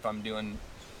I'm doing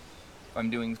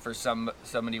for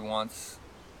somebody wants,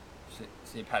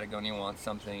 say Patagonia wants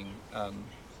something,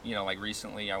 you know, like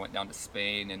recently I went down to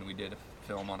Spain and we did a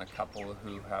film on a couple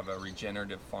who have a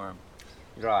regenerative farm,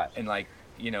 Right. and like,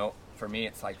 you know, for me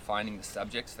it's like finding the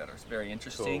subjects that are very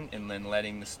interesting and then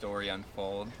letting the story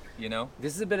unfold, you know.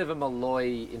 This is a bit of a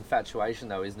Malloy infatuation,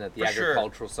 though, isn't it? The For sure.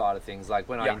 agricultural side of things. Like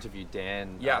when I Yeah. interviewed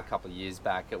Dan Yeah. a couple of years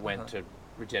back, it went to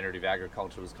regenerative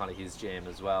agriculture was kind of his jam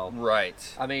as well.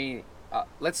 Right. I mean,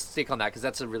 let's stick on that because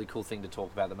that's a really cool thing to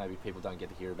talk about that maybe people don't get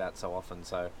to hear about so often.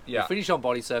 So Yeah. we'll finish on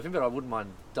body surfing, but I wouldn't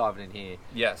mind diving in here.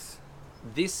 Yes.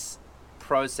 This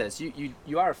process,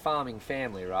 you are a farming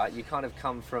family, right? You kind of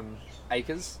come from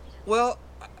acres. Well,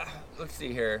 let's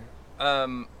see here.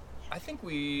 I think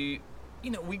we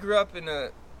grew up in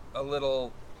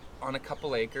on a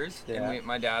couple acres, Yeah. and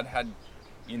my dad had,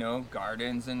 you know,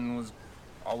 gardens and was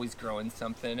always growing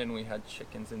something, and we had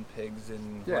chickens and pigs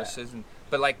and Yeah. horses,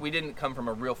 but like we didn't come from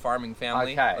a real farming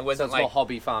family. Okay, It so wasn't it's like more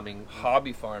hobby farming.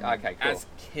 hobby farming. Okay, cool. As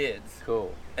kids.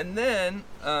 Cool. And then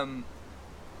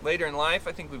later in life,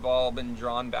 I think we've all been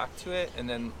drawn back to it. And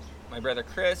then my brother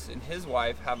Chris and his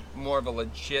wife have more of a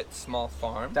legit small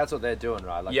farm. That's what they're doing,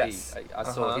 right? Like Yes. I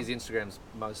saw Uh-huh. his Instagram's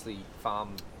mostly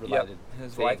farm Yep, related.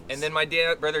 his things. wife, and then my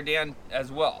brother Dan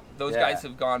as well. Those Yeah. guys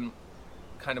have gone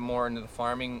kind of more into the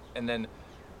farming, and then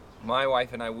my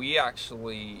wife and I, we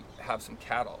actually have some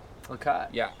cattle. Okay.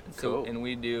 Yeah. So Cool. and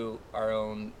we do our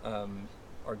own,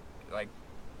 or like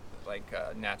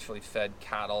naturally fed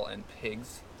cattle and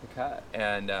pigs, Okay.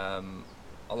 and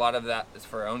a lot of that is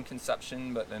for our own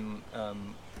consumption. But then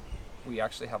we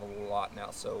actually have a lot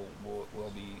now, so we'll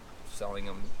be selling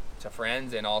them to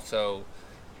friends and also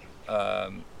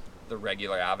the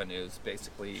regular avenues,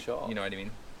 basically. Sure. You know what I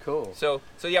mean? Cool. So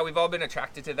yeah, we've all been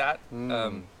attracted to that.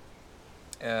 Mm.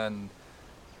 And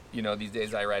you know, these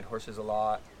days I ride horses a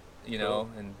lot, you know,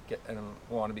 and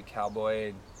want to be cowboy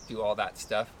and do all that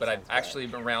stuff. But Sounds I've great. actually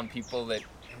been around people that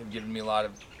have given me a lot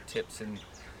of tips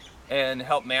and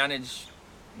help manage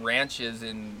ranches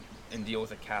and deal with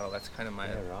the cattle. That's kind of my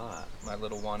Yeah, right. my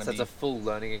little wannabe. So it's a full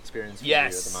learning experience for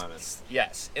Yes. you at the moment.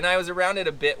 Yes. And I was around it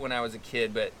a bit when I was a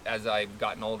kid, but as I've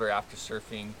gotten older after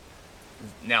surfing,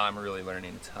 now I'm really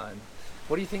learning a ton.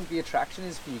 What do you think the attraction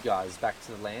is for you guys back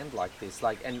to the land like this?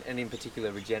 Like, and in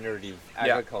particular, regenerative Yeah.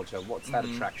 agriculture. What's that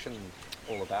Mhm. attraction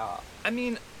all about? I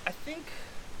mean, I think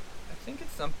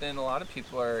it's something a lot of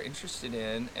people are interested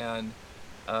in, and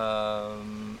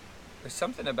there's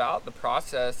something about the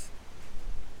process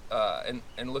and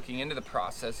looking into the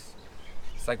process.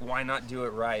 It's like, why not do it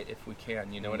right if we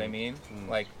can? You know what I mean?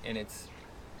 Like, and it's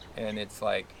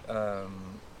like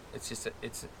it's just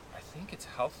it's. I think it's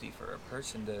healthy for a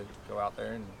person to go out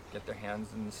there and get their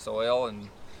hands in the soil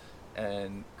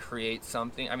and create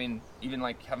something. I mean, even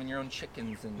like having your own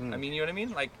chickens and I mean, you know what I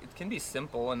mean? Like, it can be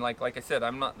simple, and like I said,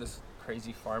 I'm not this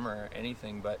crazy farmer or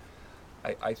anything, but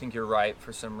I think you're right.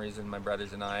 For some reason, my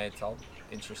brothers and I, it's all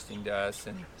interesting to us.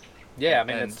 And Yeah, I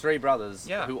mean, and- it's three brothers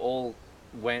Yeah. who all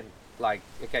went, like,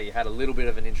 okay, you had a little bit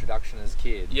of an introduction as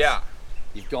kids. yeah,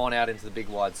 you've gone out into the big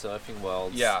wide surfing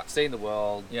world. Yeah. Seen the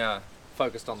world. Yeah.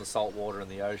 Focused on the salt water and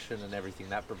the ocean and everything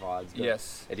that provides. But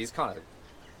Yes. it is kind of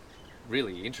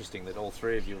really interesting that all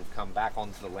three of you have come back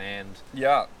onto the land.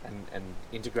 Yeah. And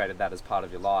integrated that as part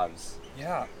of your lives.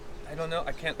 Yeah. I don't know.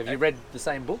 I can't. Have you read the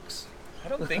same books? I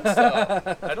don't think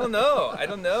so. I don't know. I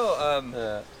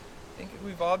think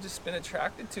we've all just been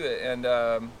attracted to it. And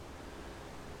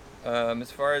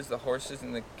as far as the horses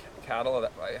and the cattle,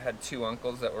 I had 2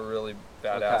 uncles that were really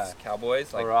badass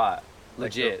cowboys. All right.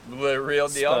 Like Legit. the real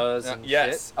deal. Spurs and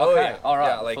yes. shit? Oh Okay. yeah. All right.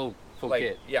 Yeah, like, full like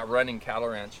kit. yeah, running cattle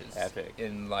ranches. Epic.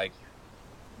 In like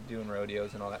doing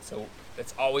rodeos and all that. So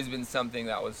it's always been something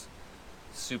that was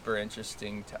super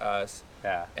interesting to us.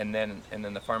 Yeah. And then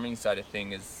the farming side of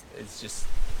thing is just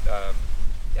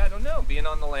I don't know, being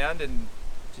on the land and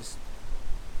just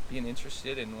being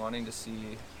interested and wanting to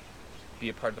be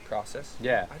a part of the process.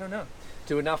 Yeah. I don't know.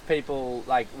 Do enough people,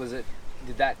 like,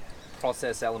 did that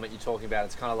process element you're talking about,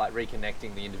 it's kind of like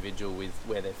reconnecting the individual with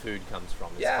where their food comes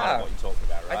from. It's kind of what you're talking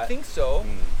about, right? I think so.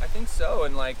 I think so.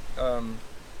 And like, and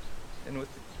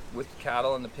with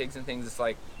cattle and the pigs and things, it's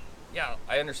like, yeah,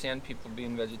 I understand people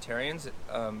being vegetarians.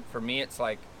 For me, it's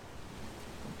like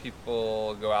when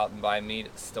people go out and buy meat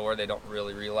at the store, they don't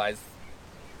really realize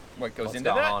what goes into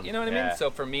that. on. You know what I mean?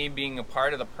 So for me, being a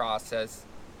part of the process,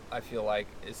 I feel like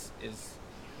is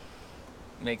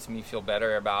makes me feel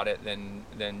better about it than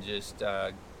just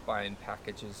buying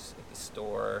packages at the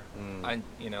store. I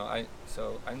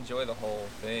enjoy the whole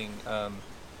thing. I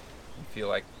feel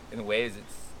like in ways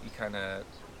you kind of,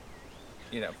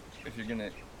 if you're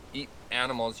gonna eat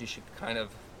animals, you should kind of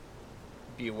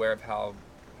be aware of how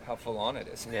full on it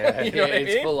is. Yeah,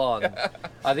 it's mean? full on.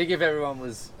 I think if everyone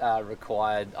was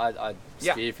required, I'd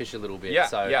spearfish a little bit.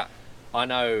 Yeah. I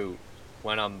know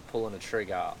when I'm pulling a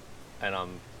trigger and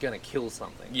I'm gonna kill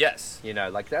something. Yes.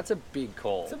 Like that's a big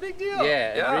call. It's a big deal.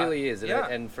 Yeah, it really is. Yeah.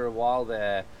 And for a while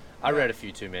there, I read a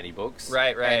few too many books.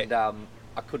 Right. And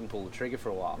I couldn't pull the trigger for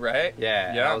a while. Right. Yeah.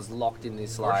 And Yeah. I was locked in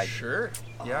this For sure.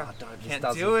 Yeah. This Can't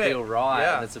doesn't do it. feel right.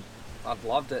 Yeah. And I'd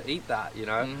love to eat that.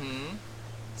 Mm-hmm.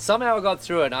 Somehow I got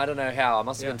through it, and I don't know how. I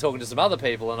must have been talking to some other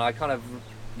people, and I kind of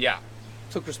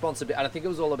took responsibility. And I think it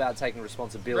was all about taking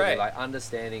responsibility, like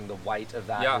understanding the weight of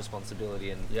that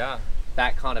responsibility and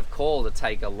that kind of call to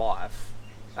take a life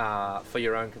for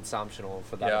your own consumption or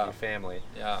for that of your family.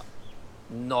 Yeah.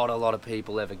 Not a lot of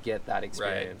people ever get that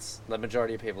experience. The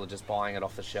majority of people are just buying it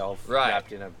off the shelf,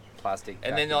 wrapped in a plastic.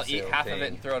 And then they'll eat half of it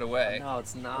and throw it away. No,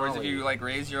 it's not. Whereas if you like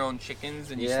raise your own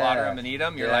chickens and you slaughter them and eat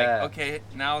them, you're like, okay,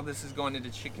 now this is going into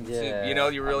chicken soup.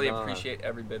 You really appreciate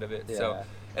every bit of it. Yeah. So,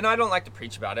 and I don't like to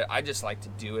preach about it. I just like to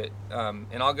do it. And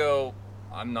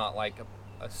I'm not like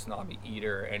a snobby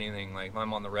eater or anything. Like if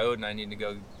I'm on the road and I need to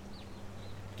go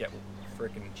get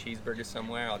freaking cheeseburger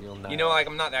somewhere, like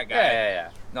I'm not that guy.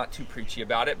 Yeah. Not too preachy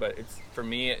about it, but for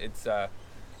me, it's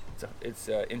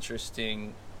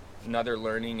interesting. Another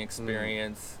learning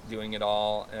experience, doing it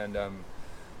all, and I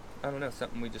don't know,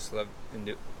 something we just love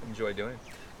and enjoy doing.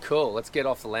 Cool. Let's get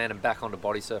off the land and back onto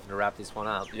body surfing to wrap this one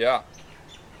up. Yeah.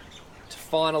 To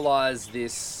finalise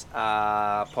this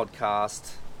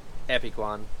podcast, epic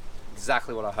one,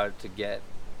 exactly what I hoped to get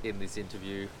in this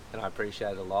interview, and I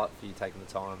appreciate it a lot for you taking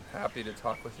the time. Happy to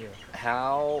talk with you.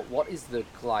 What is the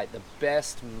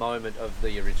best moment of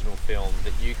the original film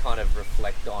that you kind of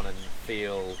reflect on and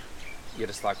feel you're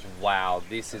just like, wow,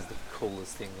 this is the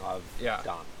coolest thing I've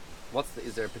done?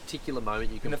 Is there a particular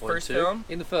moment you can point to?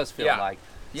 In the first film,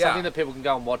 something that people can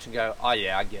go and watch and go, oh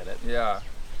yeah, I get it. Yeah.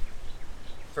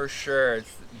 For sure,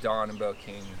 it's Dawn and Boat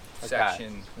King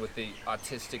section with the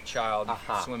autistic child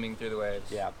swimming through the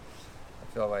waves. Yeah.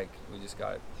 I feel like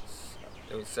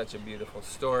it was such a beautiful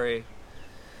story,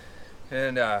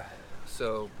 and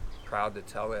so proud to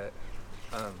tell it.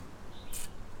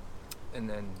 And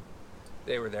then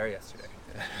they were there yesterday.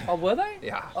 Oh, were they?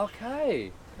 Yeah.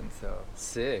 Okay. And so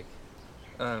sick.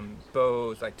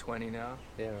 Bo's like 20 now.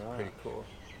 Yeah, right. Pretty cool.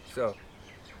 So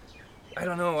I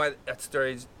don't know why that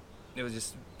story's. It was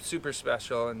just super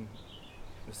special, and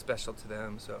it was special to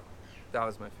them. So that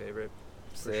was my favorite.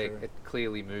 Sick. Sure. It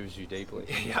clearly moves you deeply.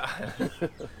 Yeah.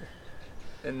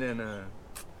 And then,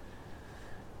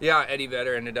 Eddie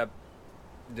Vedder ended up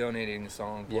donating the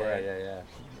song for it. Yeah.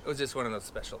 It was just one of those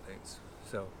special things.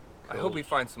 So cool. I hope we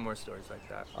find some more stories like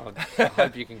that. I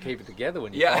hope you can keep it together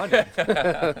when you find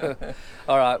it.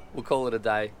 All right, we'll call it a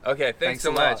day. Okay, thanks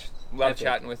so much. Love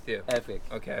chatting with you. Epic.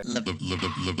 Okay.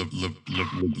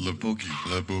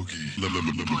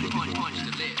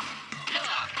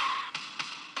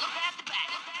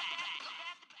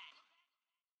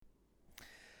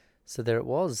 So there it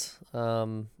was.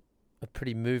 a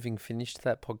pretty moving finish to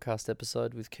that podcast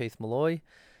episode with Keith Malloy.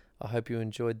 I hope you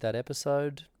enjoyed that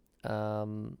episode.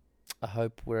 I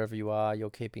hope wherever you are, you're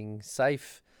keeping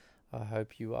safe. I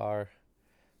hope you are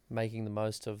making the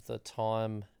most of the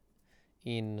time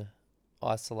in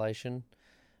isolation.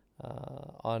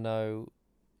 I know,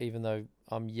 even though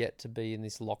I'm yet to be in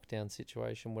this lockdown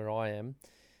situation where I am,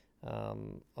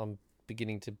 I'm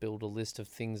beginning to build a list of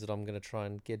things that I'm going to try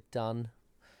and get done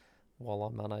while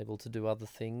I'm unable to do other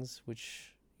things,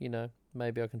 which,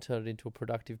 maybe I can turn it into a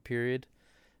productive period.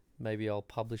 Maybe I'll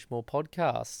publish more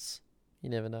podcasts. You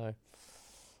never know.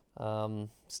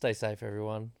 Stay safe,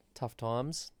 everyone. Tough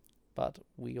times, but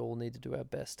we all need to do our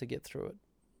best to get through it.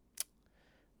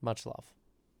 Much love.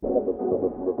 Le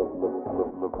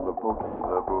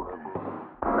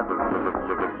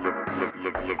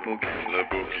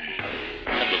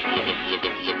boogie.